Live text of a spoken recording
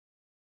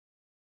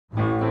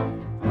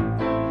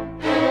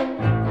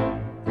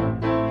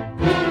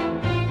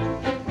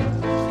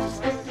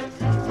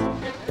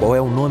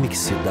que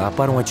se dá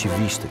para um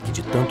ativista que,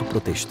 de tanto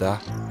protestar,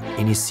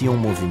 inicia um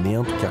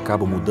movimento que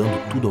acaba mudando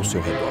tudo ao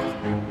seu redor.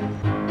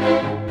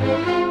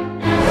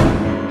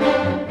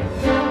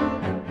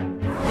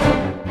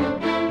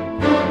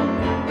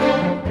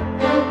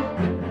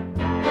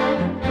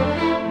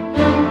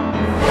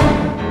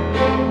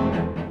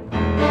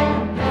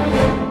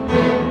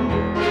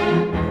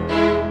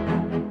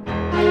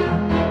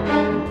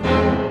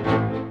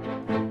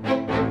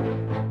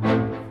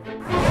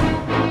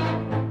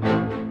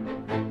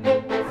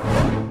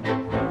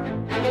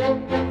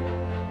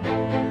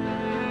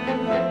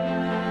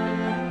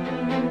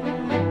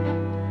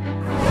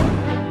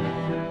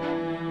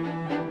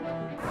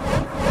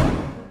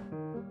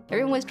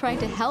 Everyone was trying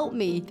to help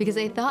me because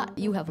they thought,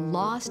 you have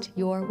lost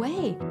your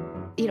way.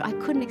 You know, I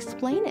couldn't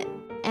explain it.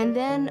 And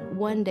then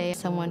one day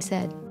someone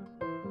said,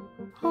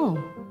 oh,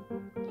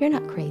 you're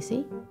not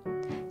crazy.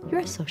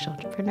 You're a social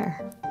entrepreneur.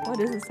 What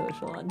is a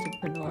social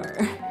entrepreneur?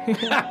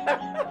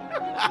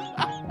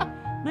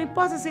 Não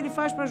importa se ele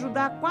faz para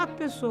ajudar 4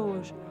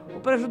 pessoas ou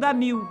para ajudar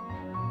 1000.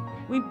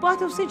 O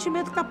importa é o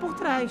sentimento que está por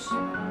trás.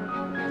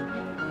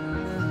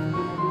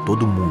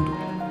 Todo mundo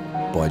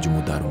pode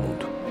mudar o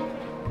mundo.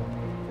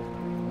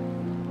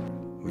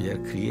 We are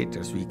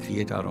creators. We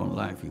create our own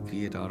life. We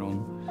create our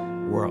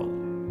own world.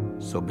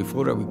 So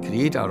before we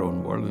create our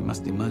own world, we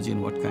must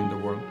imagine what kind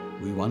of world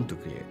we want to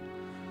create.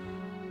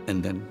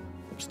 And then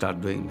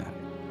start doing that.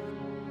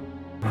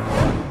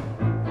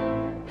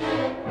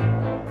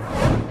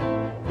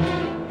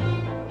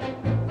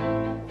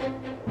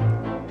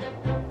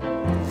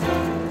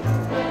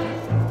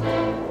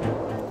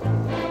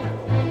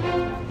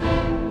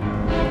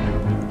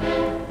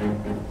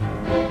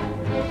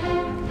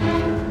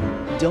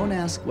 Don't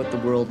ask what the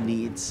world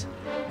needs.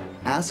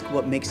 Ask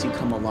what makes you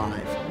come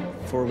alive.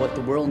 For what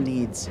the world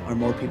needs are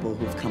more people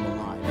who've come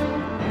alive.